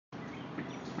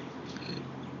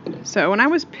So when I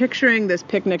was picturing this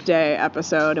picnic day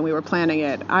episode and we were planning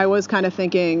it, I was kind of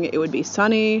thinking it would be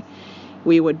sunny,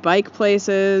 we would bike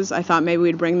places, I thought maybe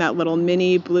we'd bring that little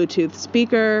mini Bluetooth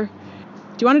speaker.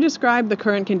 Do you want to describe the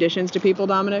current conditions to people,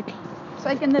 Dominic? It's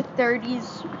like in the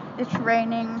 30s, it's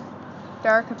raining,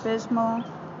 dark, abysmal.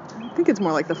 I think it's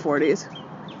more like the 40s.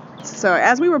 So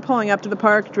as we were pulling up to the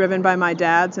park, driven by my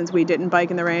dad, since we didn't bike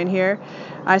in the rain here,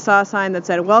 I saw a sign that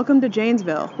said, "Welcome to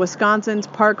Janesville, Wisconsin's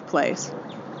Park Place."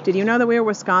 Did you know that we were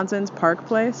Wisconsin's Park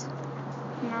Place?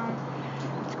 No,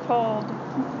 it's cold.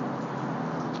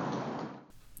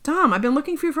 Tom, I've been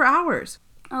looking for you for hours.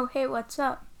 Oh, hey, what's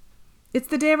up? It's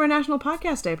the day of our National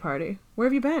Podcast Day party. Where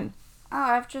have you been? Oh,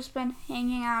 I've just been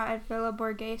hanging out at Villa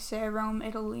Borghese, Rome,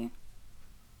 Italy.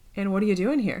 And what are you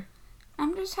doing here?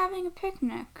 I'm just having a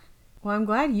picnic. Well, I'm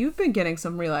glad you've been getting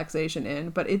some relaxation in,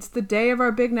 but it's the day of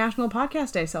our big National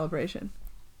Podcast Day celebration.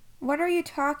 What are you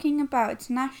talking about? It's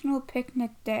National Picnic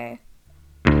Day.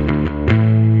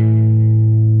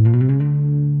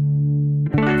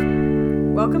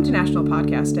 Welcome to National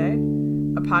Podcast Day,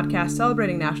 a podcast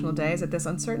celebrating national days at this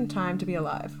uncertain time to be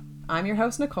alive. I'm your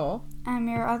host, Nicole. I'm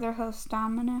your other host,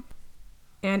 Dominic.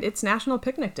 And it's National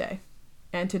Picnic Day.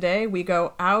 And today we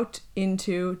go out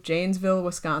into Janesville,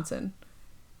 Wisconsin,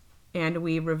 and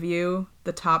we review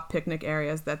the top picnic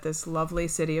areas that this lovely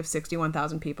city of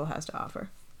 61,000 people has to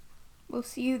offer. We'll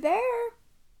see you there.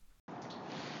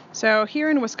 So here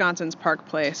in Wisconsin's Park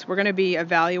Place, we're going to be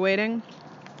evaluating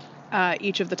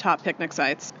each of the top picnic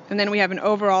sites. And then we have an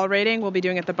overall rating we'll be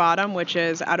doing at the bottom, which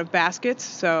is out of baskets.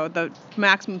 So the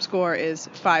maximum score is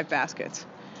 5 baskets.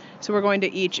 So we're going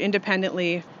to each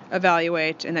independently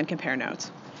evaluate and then compare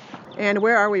notes. And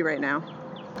where are we right now?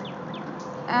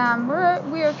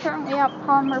 We are currently at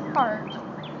Palmer Park.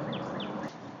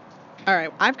 All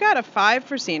right, I've got a 5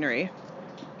 for scenery,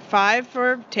 5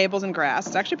 for tables and grass.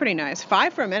 It's actually pretty nice.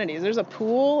 5 for amenities. There's a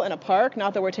pool and a park.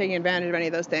 Not that we're taking advantage of any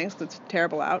of those things because it's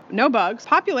terrible out. No bugs.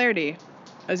 Popularity,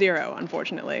 a 0,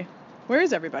 unfortunately. Where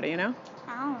is everybody, you know?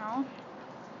 I don't know.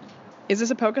 Is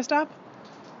this a Pokestop?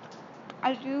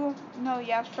 I do know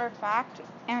yes for a fact,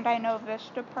 and I know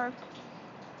Vista Park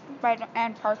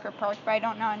and Parker Park, but I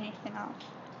don't know anything else.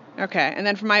 Okay, and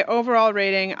then for my overall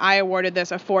rating, I awarded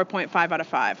this a 4.5 out of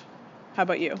 5. How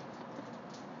about you?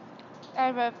 I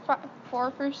have a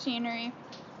 4 for scenery,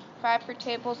 5 for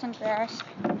tables and grass,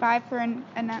 5 for anemones,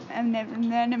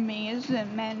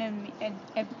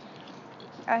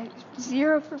 and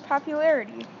 0 for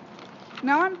popularity.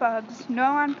 No on bugs, no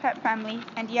on pet friendly,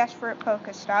 and yes for a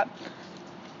Pokestop.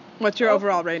 What's your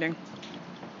overall rating?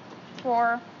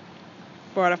 4.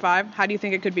 4 out of 5? How do you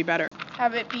think it could be better?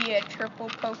 Have it be a triple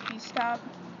Pokestop.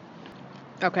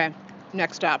 Okay,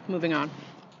 next stop, moving on.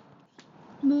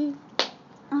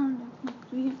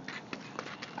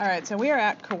 All right, so we are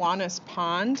at Kiwanis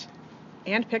Pond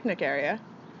and picnic area,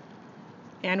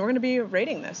 and we're going to be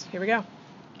rating this. Here we go.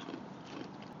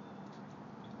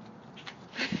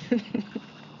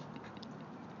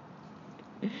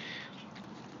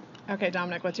 Okay,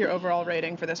 Dominic, what's your overall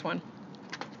rating for this one?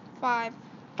 5.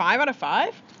 5 out of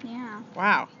 5? Yeah.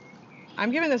 Wow.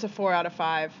 I'm giving this a 4 out of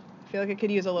 5. I feel like it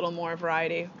could use a little more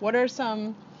variety. What are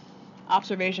some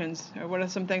observations, or what are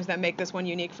some things that make this one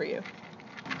unique for you?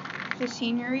 The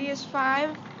scenery is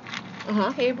 5.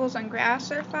 Tables and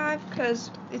grass are 5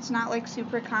 because it's not like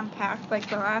super compact like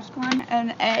the last one.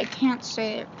 And I can't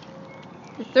say it.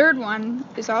 The third one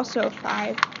is also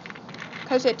 5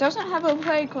 because it doesn't have a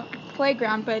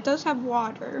playground, but it does have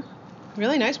water.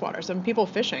 Really nice water. Some people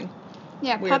fishing.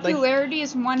 Yeah, Weird, popularity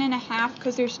is 1.5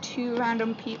 because there's 2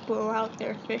 random people out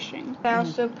there fishing. I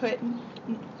also put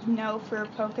no for a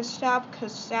Pokestop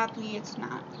because sadly it's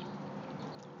not.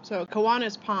 So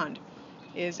Kiwanis Pond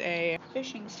is a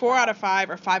Fishing 4 out of 5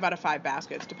 or 5 out of 5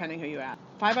 baskets, depending who you ask.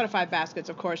 5 out of 5 baskets,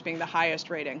 of course, being the highest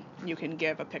rating you can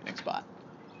give a picnic spot.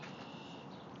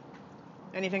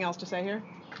 Anything else to say here?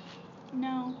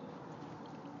 No.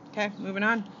 Okay, moving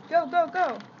on. Go, go,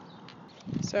 go.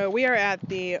 So we are at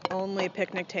the only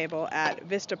picnic table at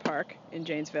Vista Park in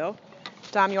Janesville.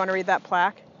 Dom, you want to read that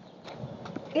plaque?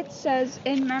 It says,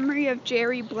 in memory of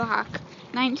Jerry Block,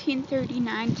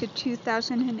 1939 to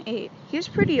 2008. He's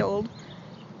pretty old.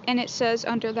 And it says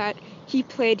under that, he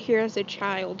played here as a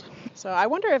child. So I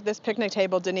wonder if this picnic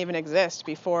table didn't even exist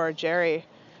before Jerry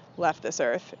left this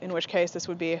earth, in which case this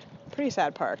would be a pretty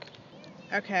sad park.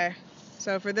 Okay,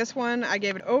 so for this one, I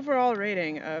gave an overall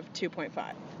rating of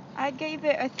 2.5. I gave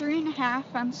it a 3.5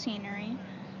 on scenery,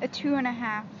 a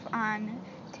 2.5 on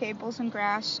tables and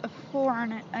grass, a 4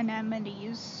 on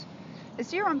anemones, a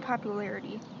 0 on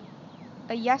popularity,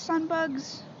 a yes on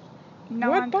bugs, no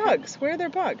what on bugs? Where are there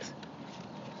bugs?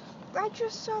 I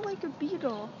just saw like a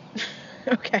beetle.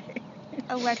 Okay.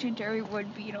 A legendary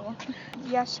wood beetle.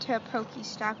 Yes to a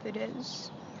Pokestop it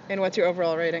is. And what's your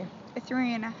overall rating? A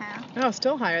 3.5. Oh,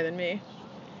 still higher than me.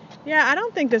 Yeah, I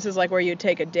don't think this is like where you'd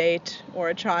take a date or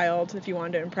a child if you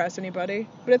wanted to impress anybody,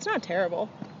 but it's not terrible.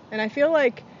 And I feel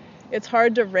like it's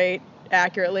hard to rate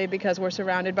accurately because we're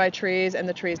surrounded by trees and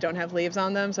the trees don't have leaves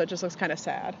on them, so it just looks kind of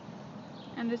sad.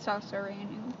 And it's also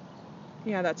raining.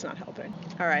 Yeah, that's not helping.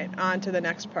 All right, on to the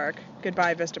next park.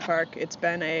 Goodbye, Vista Park. It's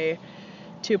been a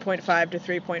 2.5 to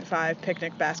 3.5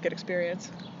 picnic basket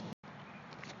experience.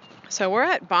 So we're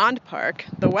at Bond Park.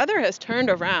 The weather has turned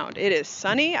around. It is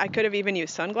sunny. I could have even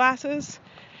used sunglasses.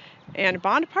 And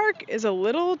Bond Park is a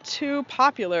little too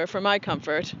popular for my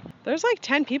comfort. There's like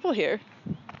 10 people here.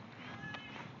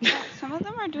 Yeah, some of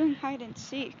them are doing hide and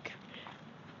seek.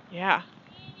 Yeah.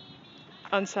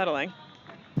 Unsettling.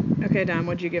 Okay, Dom,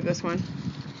 what'd you give this one?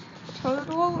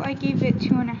 Total, I gave it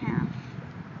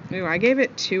 2.5. Ooh, I gave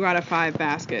it 2 out of 5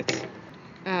 baskets.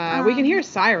 We can hear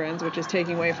sirens, which is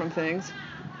taking away from things.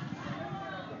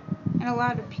 And a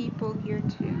lot of people here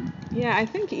too. Yeah, I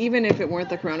think even if it weren't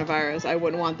the coronavirus, I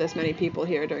wouldn't want this many people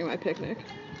here during my picnic.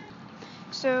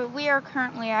 So we are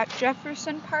currently at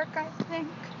Jefferson Park, I think.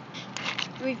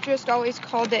 We've just always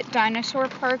called it Dinosaur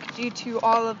Park due to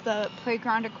all of the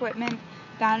playground equipment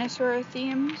dinosaur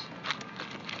themed.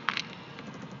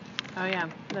 Oh yeah,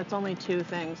 that's only 2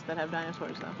 things that have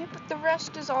dinosaurs though. Yeah, but the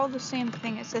rest is all the same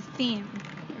thing. It's a theme,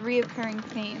 a reoccurring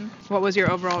theme. What was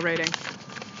your overall rating?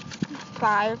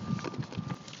 5.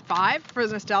 5 for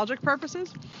nostalgic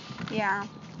purposes? Yeah.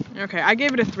 Okay, I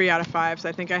gave it a 3 out of 5, so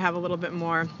I think I have a little bit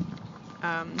more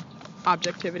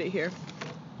objectivity here.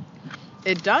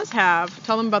 It does have,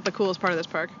 tell them about the coolest part of this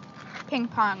park. Ping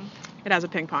pong. It has a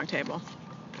ping pong table.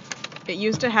 It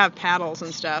used to have paddles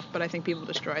and stuff, but I think people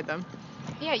destroyed them.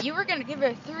 Yeah, you were going to give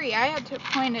it a 3. I had to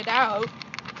point it out.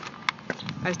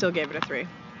 I still gave it a 3.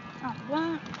 Oh,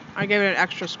 what? I gave it an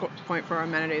extra point for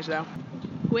amenities, though.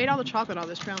 Who ate all the chocolate on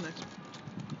this trail mix?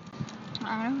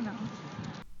 I don't know.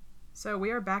 So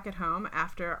we are back at home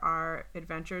after our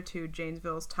adventure to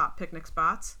Janesville's top picnic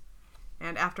spots.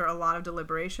 And after a lot of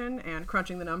deliberation and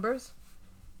crunching the numbers,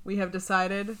 we have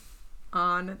decided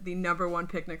on the number 1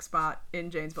 picnic spot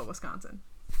in Janesville, Wisconsin.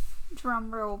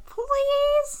 Drum roll,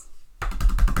 please.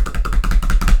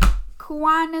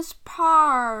 Kiwanis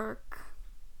Park.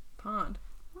 Pond.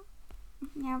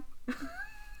 Yep.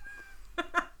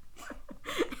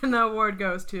 And the award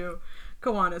goes to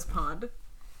Kiwanis Pond.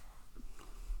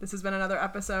 This has been another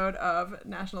episode of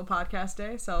National Podcast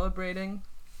Day, celebrating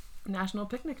National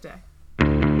Picnic Day.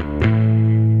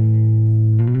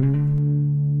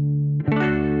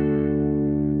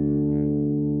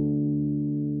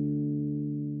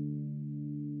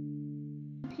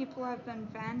 People have been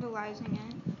vandalizing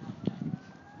it.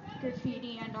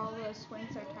 Graffiti and all the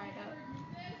swings are tied up.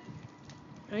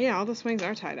 Oh yeah, all the swings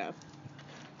are tied up.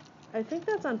 I think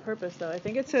that's on purpose, though. I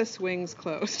think it says swings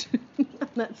closed on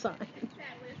that sign.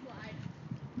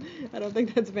 I don't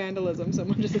think that's vandalism so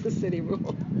much as it's a city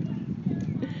rule.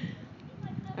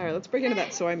 All right, let's break into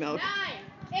that soy milk.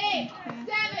 9, 8,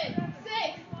 7,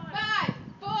 6, 5,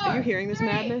 4. Are you hearing this 3,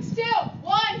 madness? 2,